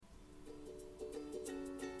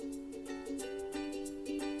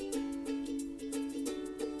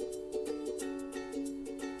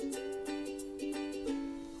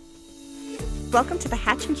Welcome to the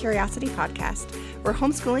Hatching Curiosity podcast, where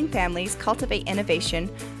homeschooling families cultivate innovation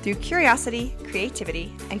through curiosity,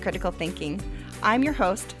 creativity, and critical thinking. I'm your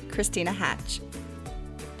host, Christina Hatch.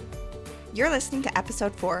 You're listening to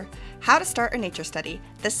episode 4, How to Start a Nature Study,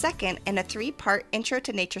 the second in a 3-part Intro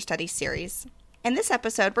to Nature Studies series. In this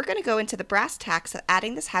episode, we're going to go into the brass tacks of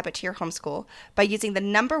adding this habit to your homeschool by using the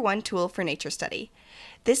number one tool for nature study.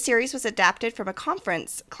 This series was adapted from a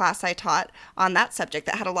conference class I taught on that subject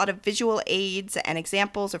that had a lot of visual aids and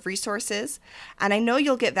examples of resources, and I know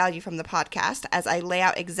you'll get value from the podcast as I lay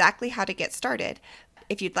out exactly how to get started.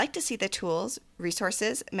 If you'd like to see the tools,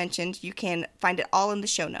 resources mentioned, you can find it all in the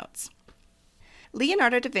show notes.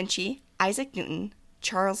 Leonardo da Vinci, Isaac Newton,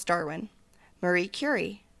 Charles Darwin, Marie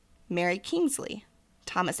Curie, Mary Kingsley,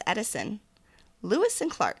 Thomas Edison, Lewis and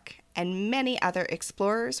Clark, and many other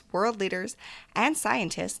explorers, world leaders, and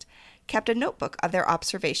scientists kept a notebook of their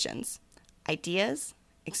observations, ideas,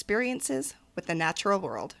 experiences with the natural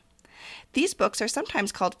world. These books are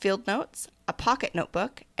sometimes called field notes, a pocket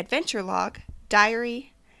notebook, adventure log,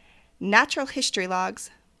 diary, natural history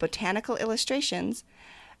logs, botanical illustrations,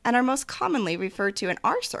 and are most commonly referred to in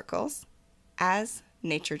our circles as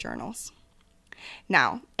nature journals.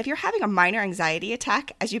 Now, if you're having a minor anxiety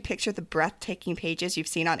attack as you picture the breathtaking pages you've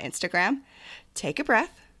seen on Instagram, take a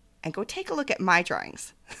breath and go take a look at my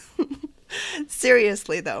drawings.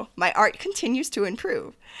 Seriously though, my art continues to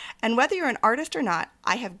improve, and whether you're an artist or not,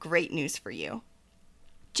 I have great news for you.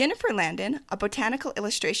 Jennifer Landon, a botanical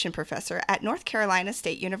illustration professor at North Carolina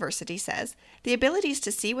State University, says the abilities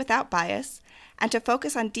to see without bias and to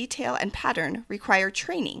focus on detail and pattern require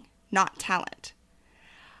training, not talent.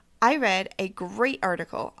 I read a great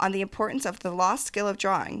article on the importance of the lost skill of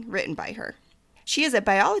drawing written by her. She is a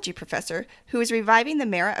biology professor who is reviving the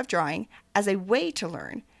merit of drawing as a way to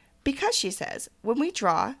learn because, she says, when we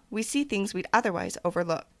draw, we see things we'd otherwise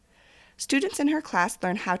overlook. Students in her class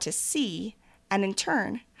learn how to see and, in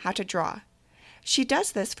turn, how to draw. She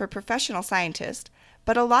does this for professional scientists,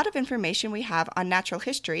 but a lot of information we have on natural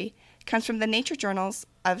history comes from the nature journals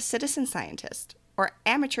of citizen scientists or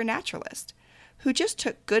amateur naturalists, who just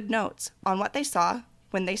took good notes on what they saw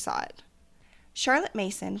when they saw it. Charlotte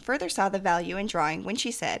Mason further saw the value in drawing when she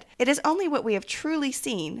said, "It is only what we have truly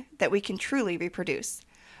seen that we can truly reproduce.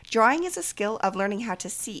 Drawing is a skill of learning how to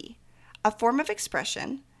see, a form of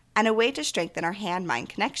expression, and a way to strengthen our hand-mind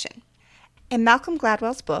connection." In Malcolm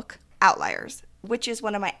Gladwell's book, Outliers, which is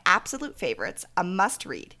one of my absolute favorites, a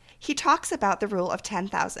must-read, he talks about the rule of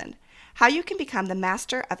 10,000, how you can become the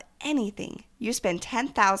master of anything you spend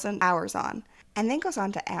 10,000 hours on, and then goes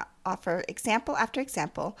on to offer example after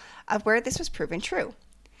example of where this was proven true.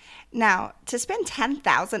 Now, to spend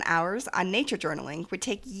 10,000 hours on nature journaling would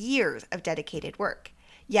take years of dedicated work.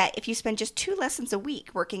 Yet, if you spend just 2 lessons a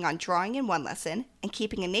week working on drawing in one lesson and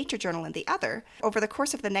keeping a nature journal in the other, over the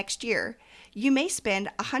course of the next year, you may spend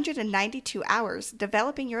 192 hours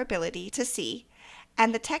developing your ability to see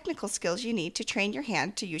and the technical skills you need to train your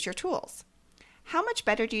hand to use your tools. How much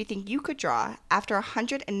better do you think you could draw after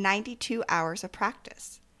 192 hours of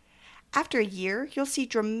practice? After a year, you'll see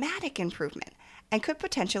dramatic improvement and could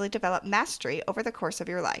potentially develop mastery over the course of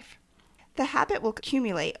your life. The habit will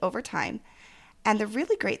accumulate over time, and the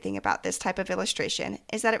really great thing about this type of illustration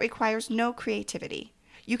is that it requires no creativity.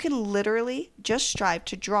 You can literally just strive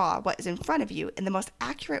to draw what is in front of you in the most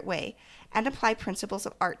accurate way and apply principles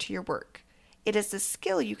of art to your work. It is the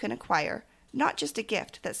skill you can acquire, not just a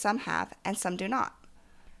gift that some have and some do not.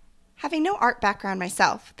 Having no art background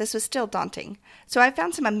myself, this was still daunting, so I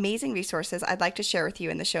found some amazing resources I'd like to share with you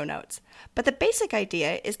in the show notes. But the basic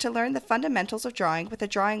idea is to learn the fundamentals of drawing with a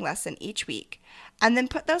drawing lesson each week, and then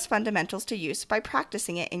put those fundamentals to use by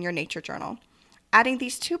practicing it in your nature journal. Adding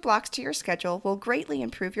these 2 blocks to your schedule will greatly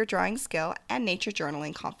improve your drawing skill and nature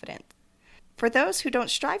journaling confidence. For those who don't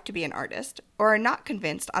strive to be an artist or are not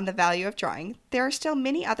convinced on the value of drawing, there are still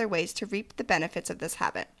many other ways to reap the benefits of this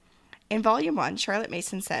habit. In Volume 1, Charlotte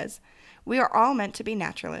Mason says, "We are all meant to be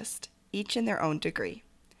naturalists, each in their own degree."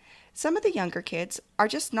 Some of the younger kids are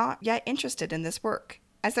just not yet interested in this work,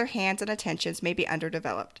 as their hands and attentions may be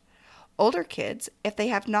underdeveloped. Older kids, if they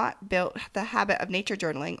have not built the habit of nature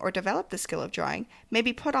journaling or developed the skill of drawing, may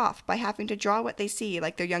be put off by having to draw what they see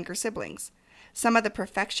like their younger siblings. Some of the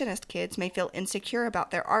perfectionist kids may feel insecure about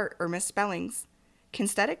their art or misspellings.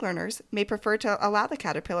 Kinesthetic learners may prefer to allow the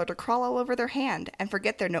caterpillar to crawl all over their hand and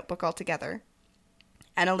forget their notebook altogether.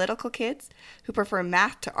 Analytical kids who prefer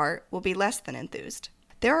math to art will be less than enthused.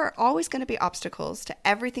 There are always going to be obstacles to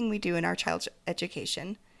everything we do in our child's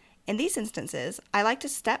education. In these instances, I like to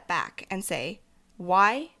step back and say,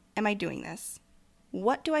 why am I doing this?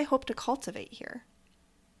 What do I hope to cultivate here?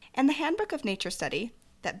 In the Handbook of Nature Study,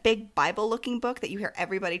 that big Bible-looking book that you hear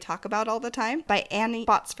everybody talk about all the time, by Annie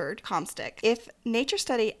Botsford Comstock. If nature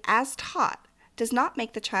study as taught does not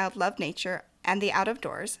make the child love nature and the out of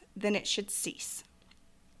doors, then it should cease.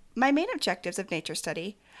 My main objectives of nature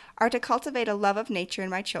study are to cultivate a love of nature in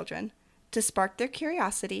my children, to spark their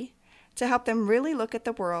curiosity, to help them really look at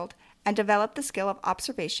the world, and develop the skill of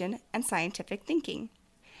observation and scientific thinking.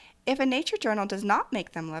 If a nature journal does not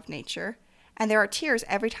make them love nature, and there are tears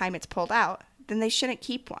every time it's pulled out, then they shouldn't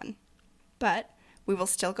keep one. But we will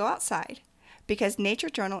still go outside, because nature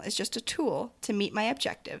journal is just a tool to meet my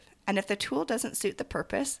objective, and if the tool doesn't suit the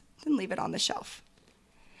purpose, then leave it on the shelf.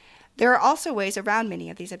 There are also ways around many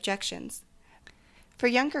of these objections. For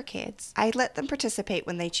younger kids, I let them participate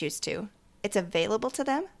when they choose to. It's available to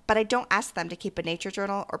them, but I don't ask them to keep a nature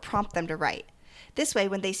journal or prompt them to write. This way,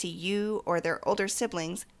 when they see you or their older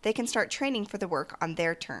siblings, they can start training for the work on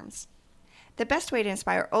their terms. The best way to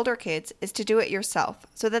inspire older kids is to do it yourself,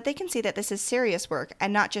 so that they can see that this is serious work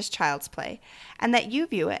and not just child's play, and that you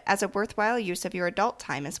view it as a worthwhile use of your adult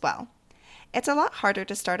time as well. It's a lot harder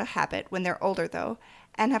to start a habit when they're older, though,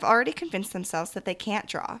 and have already convinced themselves that they can't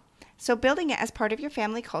draw. So building it as part of your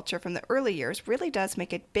family culture from the early years really does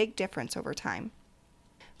make a big difference over time.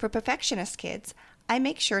 For perfectionist kids, I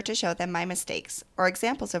make sure to show them my mistakes or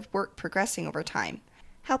examples of work progressing over time.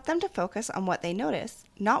 Help them to focus on what they notice,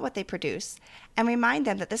 not what they produce, and remind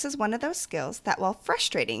them that this is one of those skills that, while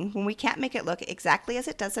frustrating when we can't make it look exactly as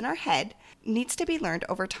it does in our head, needs to be learned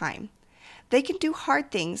over time. They can do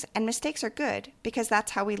hard things, and mistakes are good because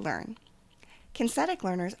that's how we learn. Kinesthetic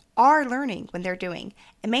learners are learning when they're doing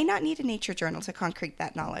and may not need a nature journal to concrete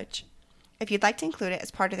that knowledge. If you'd like to include it as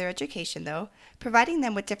part of their education, though, providing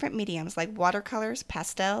them with different mediums like watercolors,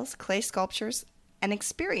 pastels, clay sculptures, and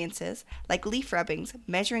experiences like leaf rubbings,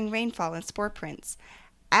 measuring rainfall, and spore prints,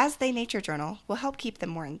 as they nature journal will help keep them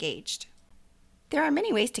more engaged. There are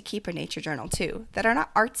many ways to keep a nature journal, too, that are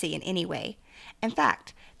not artsy in any way. In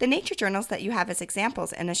fact, the nature journals that you have as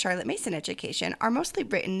examples in a Charlotte Mason education are mostly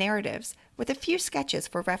written narratives with a few sketches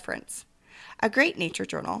for reference. A great nature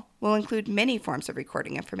journal will include many forms of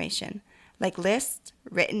recording information, like lists,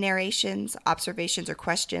 written narrations, observations or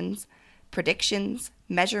questions, predictions,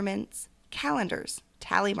 measurements, calendars,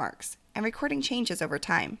 tally marks, and recording changes over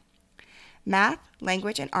time. Math,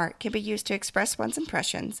 language, and art can be used to express one's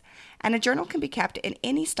impressions, and a journal can be kept in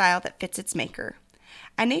any style that fits its maker.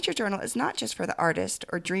 A nature journal is not just for the artist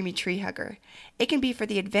or dreamy tree hugger. It can be for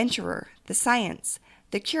the adventurer, the science,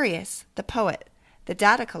 the curious, the poet, the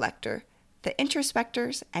data collector, the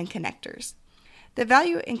introspectors, and connectors. The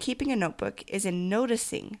value in keeping a notebook is in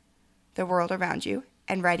noticing the world around you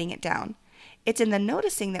and writing it down. It's in the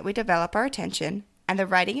noticing that we develop our attention, and the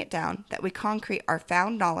writing it down that we concrete our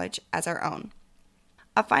found knowledge as our own.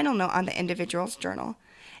 A final note on the individual's journal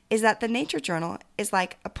is that the nature journal is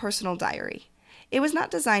like a personal diary. It was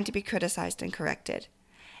not designed to be criticized and corrected.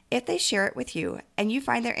 If they share it with you and you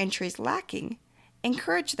find their entries lacking,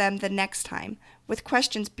 encourage them the next time with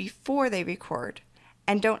questions before they record,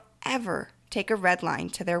 and don't ever take a red line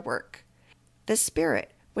to their work. The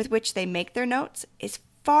spirit with which they make their notes is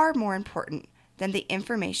far more important than the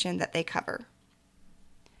information that they cover.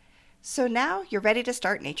 So now you're ready to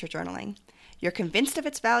start nature journaling. You're convinced of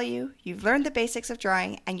its value, you've learned the basics of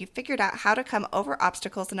drawing, and you've figured out how to come over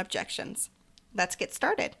obstacles and objections. Let's get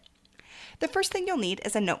started. The first thing you'll need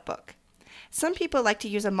is a notebook. Some people like to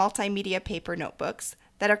use a multimedia paper notebooks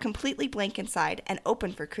that are completely blank inside and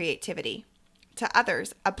open for creativity. To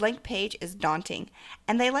others, a blank page is daunting,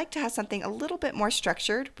 and they like to have something a little bit more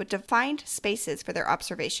structured with defined spaces for their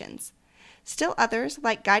observations. Still others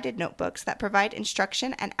like guided notebooks that provide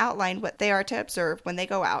instruction and outline what they are to observe when they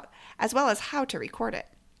go out, as well as how to record it.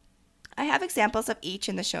 I have examples of each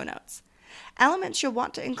in the show notes. Elements you'll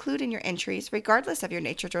want to include in your entries, regardless of your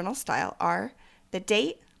nature journal style, are the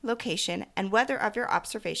date, location, and weather of your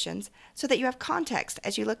observations so that you have context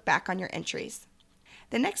as you look back on your entries.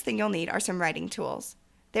 The next thing you'll need are some writing tools.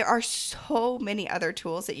 There are so many other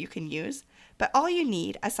tools that you can use, but all you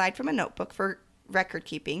need, aside from a notebook for record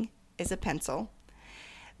keeping, is a pencil.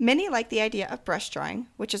 Many like the idea of brush drawing,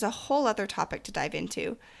 which is a whole other topic to dive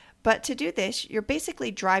into, but to do this, you're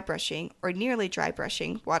basically dry brushing or nearly dry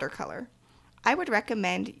brushing watercolor. I would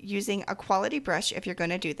recommend using a quality brush if you're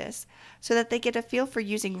going to do this, so that they get a feel for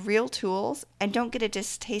using real tools and don't get a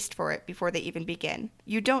distaste for it before they even begin.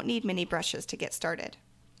 You don't need many brushes to get started.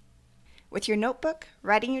 With your notebook,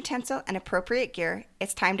 writing utensil, and appropriate gear,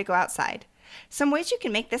 it's time to go outside. Some ways you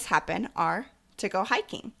can make this happen are to go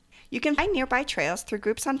hiking. You can find nearby trails through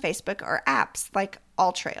groups on Facebook or apps like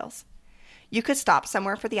All Trails. You could stop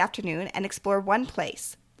somewhere for the afternoon and explore one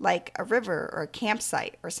place, like a river or a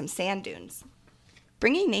campsite or some sand dunes.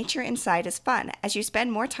 Bringing nature inside is fun as you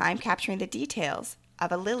spend more time capturing the details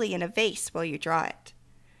of a lily in a vase while you draw it.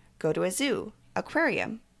 Go to a zoo,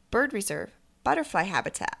 aquarium, bird reserve, butterfly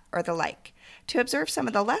habitat, or the like to observe some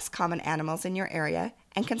of the less common animals in your area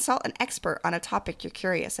and consult an expert on a topic you're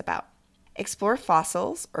curious about. Explore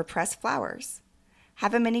fossils or press flowers.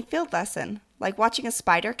 Have a mini field lesson, like watching a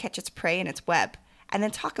spider catch its prey in its web, and then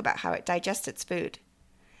talk about how it digests its food.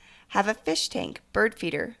 Have a fish tank, bird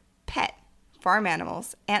feeder, pet, farm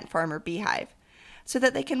animals, ant farm, or beehive, so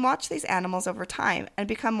that they can watch these animals over time and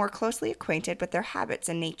become more closely acquainted with their habits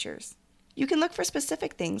and natures. You can look for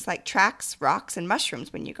specific things like tracks, rocks, and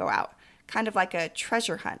mushrooms when you go out, kind of like a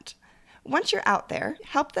treasure hunt. Once you're out there,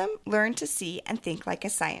 help them learn to see and think like a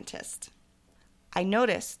scientist. I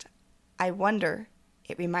noticed, I wonder,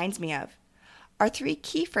 it reminds me of, are 3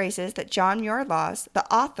 key phrases that John Muir Laws, the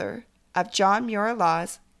author of John Muir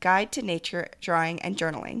Laws' Guide to Nature Drawing and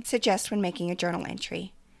Journaling, suggests when making a journal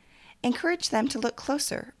entry. Encourage them to look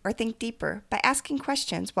closer or think deeper by asking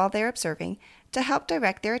questions while they're observing to help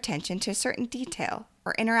direct their attention to a certain detail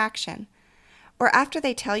or interaction. Or after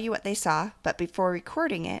they tell you what they saw, but before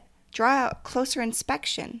recording it, draw out closer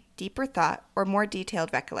inspection, deeper thought, or more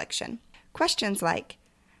detailed recollection. Questions like,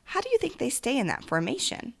 how do you think they stay in that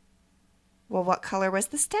formation? Well, what color was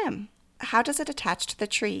the stem? How does it attach to the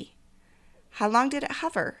tree? How long did it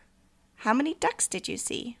hover? How many ducks did you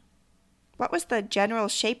see? What was the general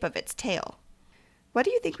shape of its tail? What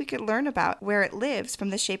do you think we could learn about where it lives from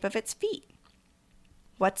the shape of its feet?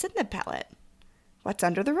 What's in the pellet? What's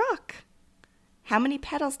under the rock? How many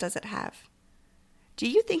petals does it have? Do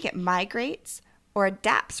you think it migrates or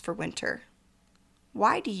adapts for winter?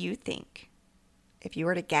 Why do you think? If you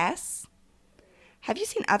were to guess? Have you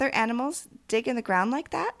seen other animals dig in the ground like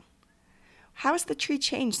that? How has the tree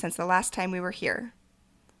changed since the last time we were here?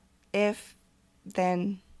 If,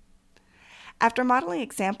 then... After modeling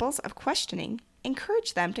examples of questioning,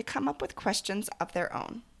 encourage them to come up with questions of their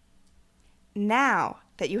own. Now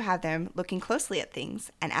that you have them looking closely at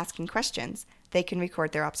things and asking questions, they can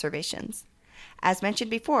record their observations. As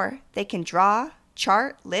mentioned before, they can draw,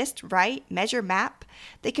 chart, list, write, measure, map.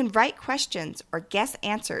 They can write questions or guess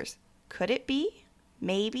answers. Could it be?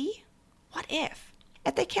 Maybe? What if?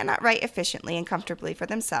 If they cannot write efficiently and comfortably for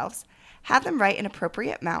themselves, have them write an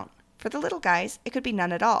appropriate amount. For the little guys, it could be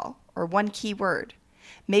none at all, or 1 key word.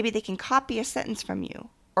 Maybe they can copy a sentence from you,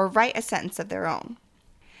 or write a sentence of their own.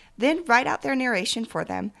 Then write out their narration for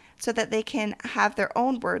them so that they can have their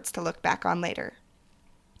own words to look back on later.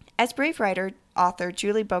 As brave author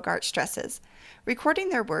Julie Bogart stresses, recording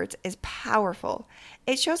their words is powerful.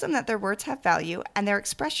 It shows them that their words have value and their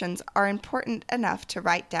expressions are important enough to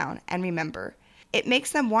write down and remember. It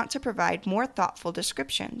makes them want to provide more thoughtful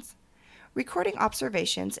descriptions. Recording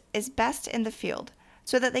observations is best in the field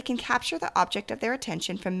so that they can capture the object of their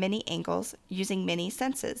attention from many angles using many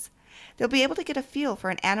senses. They'll be able to get a feel for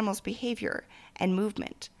an animal's behavior and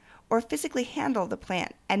movement, or physically handle the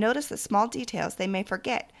plant and notice the small details they may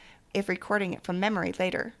forget if recording it from memory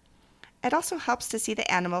later. It also helps to see the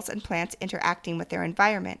animals and plants interacting with their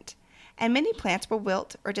environment, and many plants will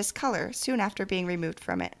wilt or discolor soon after being removed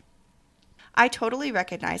from it. I totally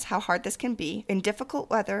recognize how hard this can be in difficult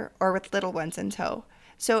weather or with little ones in tow,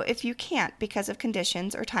 so if you can't because of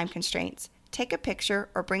conditions or time constraints, take a picture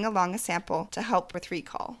or bring along a sample to help with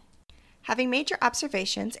recall. Having made your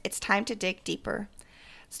observations, it's time to dig deeper.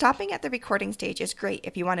 Stopping at the recording stage is great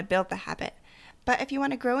if you want to build the habit, but if you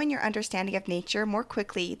want to grow in your understanding of nature more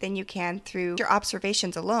quickly than you can through your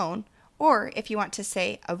observations alone, or if you want to,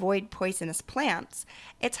 say, avoid poisonous plants,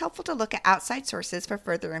 it's helpful to look at outside sources for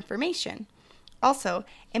further information. Also,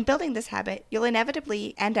 in building this habit, you'll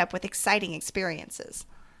inevitably end up with exciting experiences.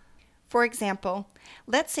 For example,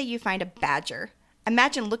 let's say you find a badger.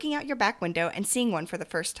 Imagine looking out your back window and seeing one for the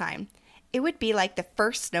first time. It would be like the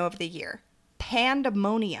first snow of the year.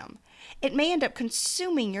 Pandemonium. It may end up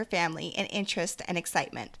consuming your family in interest and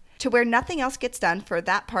excitement, to where nothing else gets done for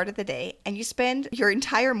that part of the day, and you spend your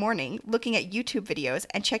entire morning looking at YouTube videos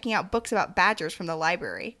and checking out books about badgers from the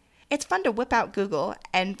library. It's fun to whip out Google,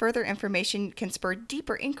 and further information can spur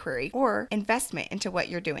deeper inquiry or investment into what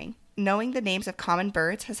you're doing. Knowing the names of common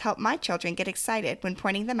birds has helped my children get excited when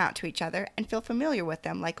pointing them out to each other and feel familiar with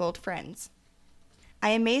them like old friends.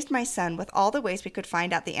 I amazed my son with all the ways we could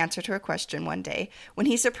find out the answer to a question one day when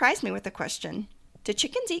he surprised me with the question, "Do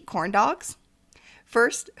chickens eat corn dogs?"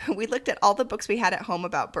 First, we looked at all the books we had at home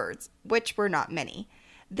about birds, which were not many.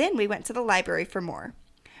 Then we went to the library for more.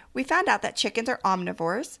 We found out that chickens are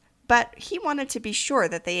omnivores, but he wanted to be sure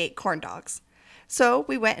that they ate corn dogs. So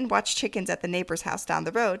we went and watched chickens at the neighbor's house down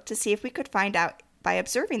the road to see if we could find out by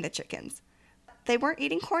observing the chickens. they weren't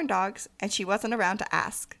eating corn dogs, and she wasn't around to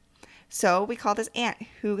ask. So we called his aunt,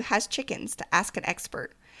 who has chickens, to ask an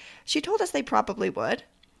expert. She told us they probably would.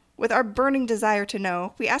 With our burning desire to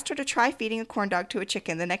know, we asked her to try feeding a corn dog to a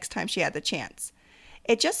chicken the next time she had the chance.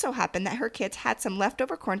 It just so happened that her kids had some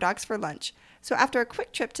leftover corn dogs for lunch, so after a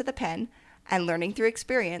quick trip to the pen and learning through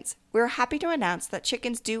experience, we were happy to announce that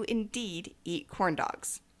chickens do indeed eat corn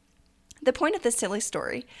dogs. The point of this silly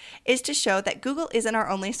story is to show that Google isn't our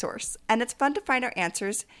only source, and it's fun to find our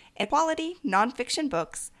answers in quality nonfiction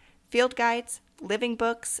books, field guides, living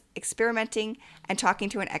books, experimenting, and talking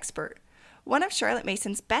to an expert. One of Charlotte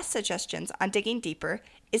Mason's best suggestions on digging deeper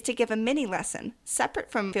is to give a mini lesson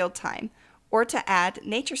separate from field time, or to add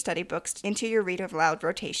nature study books into your read aloud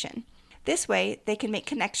rotation. This way, they can make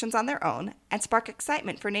connections on their own and spark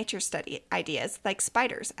excitement for nature study ideas like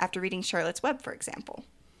spiders after reading Charlotte's Web, for example.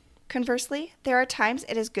 Conversely, there are times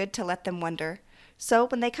it is good to let them wonder. So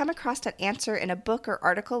when they come across an answer in a book or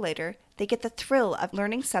article later, they get the thrill of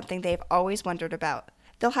learning something they've always wondered about.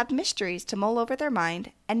 They'll have mysteries to mull over their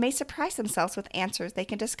mind and may surprise themselves with answers they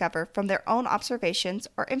can discover from their own observations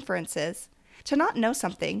or inferences. To not know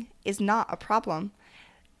something is not a problem.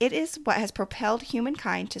 It is what has propelled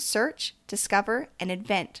humankind to search, discover, and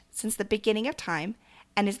invent since the beginning of time,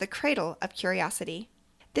 and is the cradle of curiosity.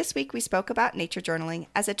 This week we spoke about nature journaling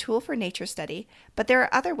as a tool for nature study, but there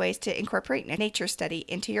are other ways to incorporate nature study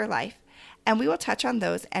into your life, and we will touch on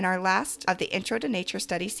those in our last of the Intro to Nature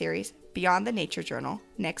Study series, Beyond the Nature Journal,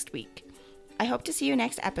 next week. I hope to see you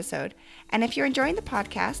next episode, and if you're enjoying the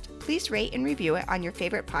podcast, please rate and review it on your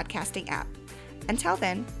favorite podcasting app. Until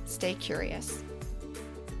then, stay curious.